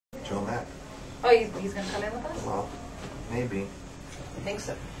Joe Mack. Oh, he's going to come in with us? Well, maybe. I think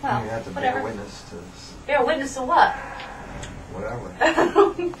so. Well, you have to whatever. bear witness to this. Bear witness to what?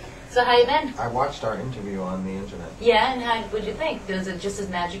 Whatever. So how you been? I watched our interview on the internet. Yeah, and what'd you think? Was it just as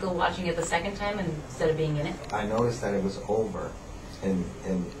magical watching it the second time instead of being in it? I noticed that it was over, and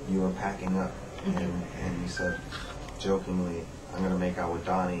you were packing up, Mm-hmm. and you said, jokingly, I'm going to make out with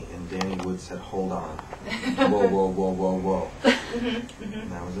Donnie, and Danny Wood said, hold on. Whoa, whoa, whoa, whoa, whoa.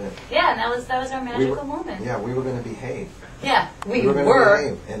 And that was it. Yeah, and that was our magical moment. Yeah, we were going to behave. Yeah, we were. were. Going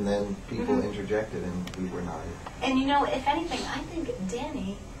to behave, and then people interjected, and we were not. And you know, if anything, I think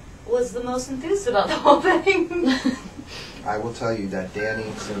Danny was the most enthused about the whole thing. I will tell you that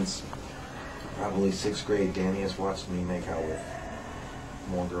Danny, since probably 6th grade, Danny has watched me make out with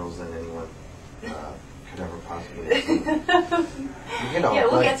more girls than anyone could ever possibly have seen. Yeah,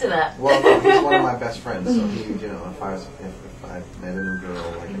 we'll get to that. Well, he's one of my best friends, so he, if I met a new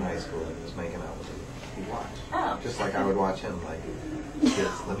girl like in high school and was making out with her, he'd watch. Oh. Just like I would watch him, like,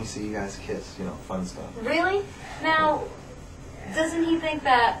 kiss. Let me see you guys kiss, fun stuff. Really? Now, doesn't he think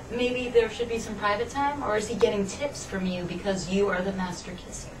that maybe there should be some private time, or is he getting tips from you because you are the master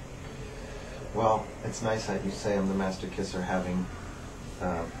kisser? Well, it's nice that you say I'm the master kisser, having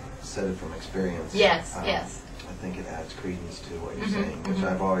said it from experience. Yes, yes. I think it adds credence to what you're saying, which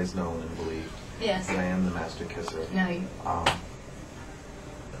I've always known and believed. Yes. That I am the master kisser. No, you.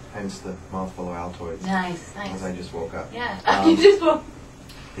 Hence the mouthful of Altoids. Nice, nice. Because I just woke up. Yeah, you just woke.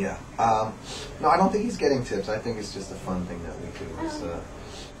 Yeah. No, I don't think he's getting tips. I think it's just a fun thing that we do. It's,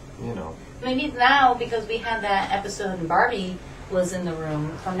 Maybe now, because we had that episode and Barbie was in the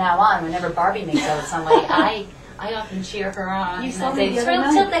room, from now on, whenever Barbie makes out with somebody, I often cheer her on. You and saw I say, me the other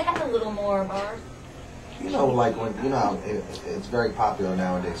night. "Till they have a little more bar." like when, how it's very popular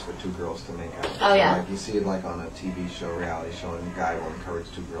nowadays for two girls to make out. Oh, yeah. Like you see it like on a TV show, reality show, and a guy will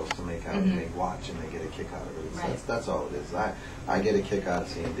encourage two girls to make out and they watch and they get a kick out of it. Right. That's all it is. I get a kick out of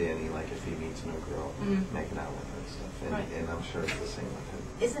seeing Danny, like if he meets a new girl, making out with her and stuff. And, Right. and I'm sure it's the same with him.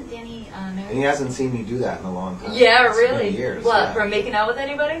 Isn't Danny married? And he hasn't seen me do that in a long time. Yeah, It's really? been years. What, yeah. from making out with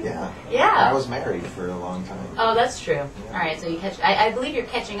anybody? Yeah. Yeah. I was married for a long time. Oh, that's true. All right, so you catch. I believe you're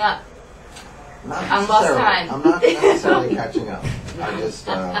catching up. Not I'm lost necessarily. time. I'm not necessarily catching up. I just,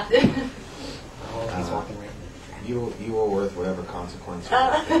 He's walking right now. you were worth whatever consequence.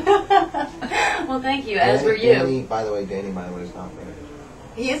 Well, thank you. As were you. Danny, by the way, is not married.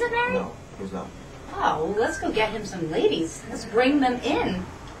 He isn't married? No, he's not. Oh, well, let's go get him some ladies. Let's bring them in.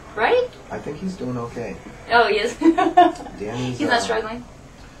 Right? I think he's doing okay. Oh, he is. Danny's. He's not struggling?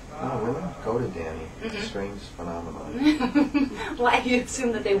 No, women go to Danny. It's a strange phenomenon. Why do you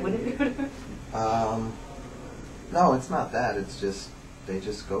assume that they wouldn't go to him? No, it's not that. It's just, they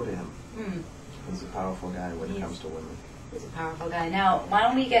just go to him. Hmm. He's a powerful guy when it comes to women. He's a powerful guy. Now, why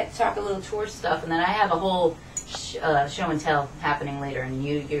don't we talk a little tour stuff, and then I have a whole show and tell happening later, and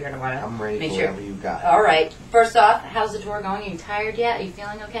you're going to want to I'm ready make for sure. whatever you got. All right. First off, how's the tour going? Are you tired yet? Are you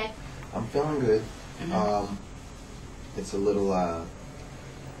feeling okay? I'm feeling good. It's a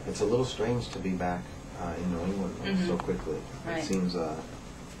little strange to be back in New England so quickly. Right. It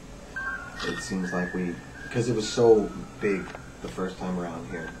seems like because it was so big the first time around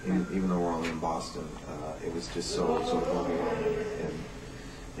here, even though we're only in Boston, it was just so overwhelming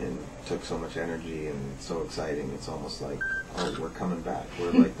and took so much energy and so exciting. It's almost like, oh, we're coming back.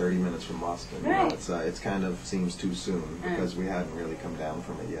 We're like 30 minutes from Boston. Right. It's kind of seems too soon because we hadn't really come down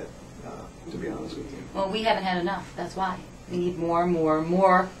from it yet, to be honest with you. Well, we haven't had enough. That's why. We need more, and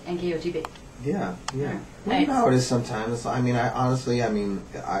KOTB. Yeah. Well, Right. you know how it is sometimes. I mean,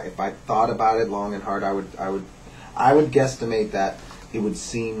 if I thought about it long and hard, I would guesstimate that it would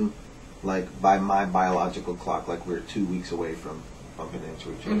seem like by my biological clock, like we're 2 weeks away from bumping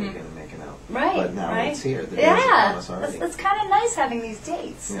into each other again and making out. Right. But now right. it's here. The days are upon us already. That's kind of nice having these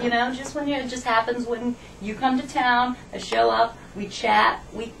dates. Yeah. Just when it just happens when you come to town, I show up, we chat,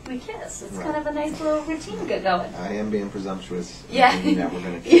 we kiss. It's kind of a nice little routine to get going. I am being presumptuous. Yeah. Thinking that we're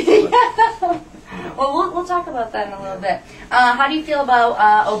going to kiss. But, Well, we'll talk about that in a little bit. How do you feel about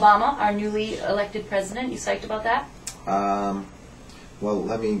Obama, our newly elected president? You psyched about that? Well,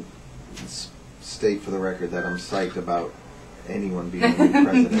 let me state for the record that I'm psyched about anyone being a new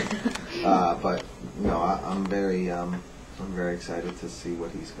president. But no, I'm very excited to see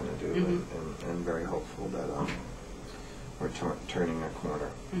what he's going to do, and very hopeful that we're turning a corner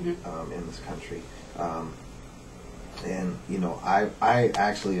in this country. And I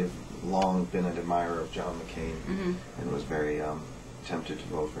actually have long been an admirer of John McCain and was very tempted to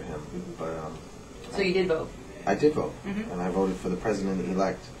vote for him. But so you did vote? I did vote, and I voted for the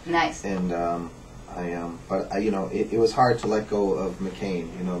president-elect. Nice. And But it was hard to let go of McCain,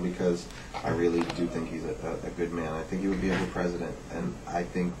 because I really do think he's a good man. I think he would be a good president, and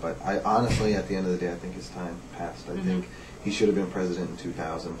but I honestly, at the end of the day, I think his time passed. I think he should have been president in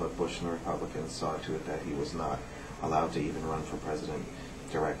 2000, but Bush and the Republicans saw to it that he was not allowed to even run for president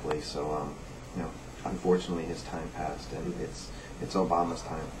directly. So, unfortunately, his time passed, and it's Obama's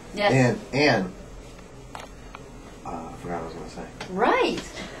time. Yes. And I forgot what I was going to say. Right.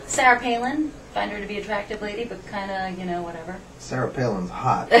 Sarah Palin, find her to be an attractive lady, but kind of, whatever. Sarah Palin's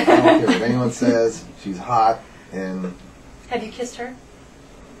hot. I don't care what anyone says. She's hot, and... Have you kissed her?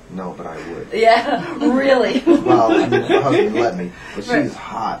 No, but I would. Yeah, really? Well, I mean, my husband let me, but she's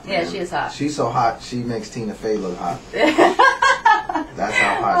hot. Yeah, man. she is hot. She's so hot, she makes Tina Fey look hot. That's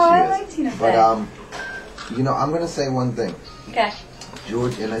how hot I she is. like Tina Fey. But, I'm going to say one thing. Okay.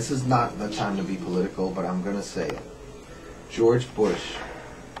 George, and this is not the time to be political, but I'm going to say it. George Bush,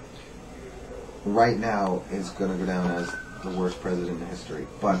 right now, is going to go down as the worst president in history.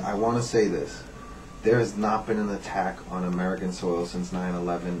 But I want to say this. There has not been an attack on American soil since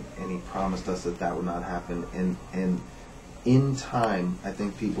 9/11, and he promised us that would not happen. And in time, I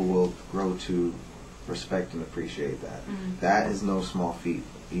think people will grow to respect and appreciate that. That is no small feat.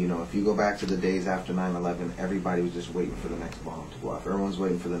 If you go back to the days after 9/11, everybody was just waiting for the next bomb to go off. Everyone's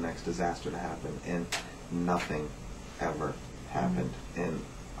waiting for the next disaster to happen, and nothing ever happened. And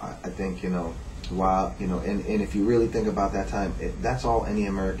I think, while, and if you really think about that time, that's all any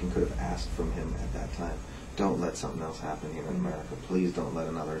American could have asked from him at that time. Don't let something else happen here in America. Please don't let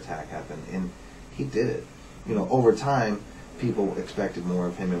another attack happen. And he did it. Over time, people expected more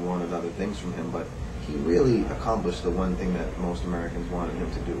of him and wanted other things from him, but he really accomplished the one thing that most Americans wanted him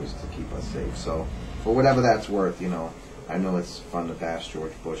to do, is to keep us safe. So, for whatever that's worth, I know it's fun to bash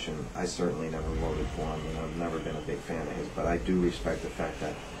George Bush, and I certainly never voted for him, and I've never been a big fan of his, but I do respect the fact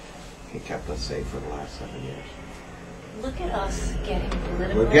that he kept us safe for the last 7 years. Look at us getting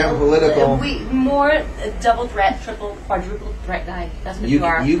political. We're getting political. More double threat, triple, quadruple threat guy. That's what you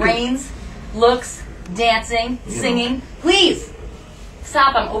are. You Brains, looks, dancing, singing. Please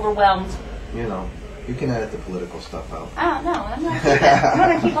stop. I'm overwhelmed. You can edit the political stuff out. Oh, no, I'm not keep that. I'm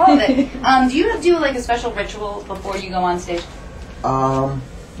going to keep all of it. Do you do like a special ritual before you go on stage?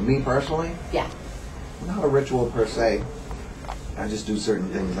 Me personally? Yeah. Not a ritual per se. I just do certain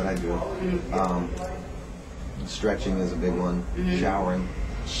things that I do. Stretching is a big one. Showering.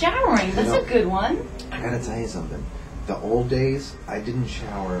 Showering? That's a good one. I gotta tell you something. The old days, I didn't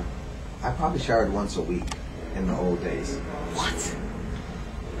shower. I probably showered once a week in the old days. What?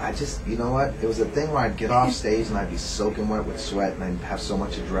 I just, you know what? It was a thing where I'd get off stage and I'd be soaking wet with sweat, and I'd have so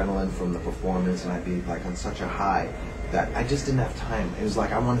much adrenaline from the performance, and I'd be like on such a high that I just didn't have time. It was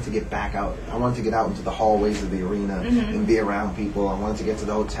like I wanted to get back out. I wanted to get out into the hallways of the arena and be around people. I wanted to get to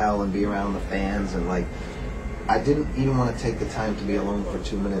the hotel and be around the fans, and I didn't even want to take the time to be alone for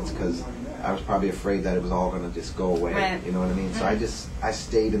 2 minutes, because I was probably afraid that it was all going to just go away. Right. You know what I mean? So I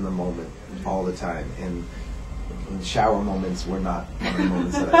stayed in the moment all the time, and shower moments were not one of the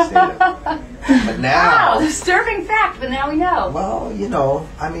moments that I stayed in. But now... Wow, disturbing fact, but now we know. Well,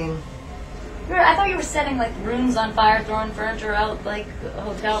 I mean... I thought you were setting rooms on fire, throwing furniture out,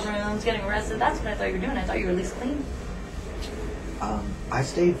 hotel rooms, getting arrested. That's what I thought you were doing. I thought you were at least clean. I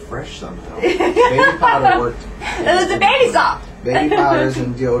stayed fresh somehow. Baby powder worked. It was the baby soft. Baby powders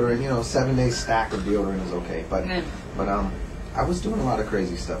and deodorant, 7 days stack of deodorant is okay. But I was doing a lot of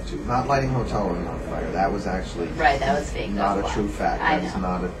crazy stuff too. Not lighting hotel rooms on fire. That was actually that was fake. Not a true fact. That is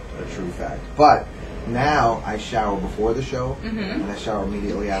not a true fact. But now I shower before the show, and I shower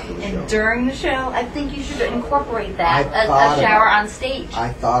immediately after the show. And during the show, I think you should incorporate that a shower on stage. I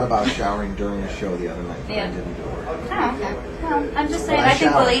thought about showering during the show the other night, but I didn't do it. Oh, okay. Well, I'm just saying, I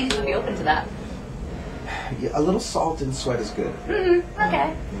think the ladies would be open to that. Yeah, a little salt and sweat is good.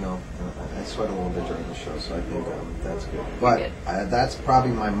 Okay. I sweat a little bit during the show, so I think that's good. But that's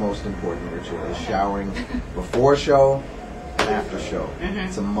probably my most important ritual, is showering before show and after show.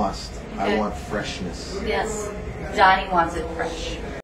 It's a must. I want freshness. Yes. Donnie wants it fresh.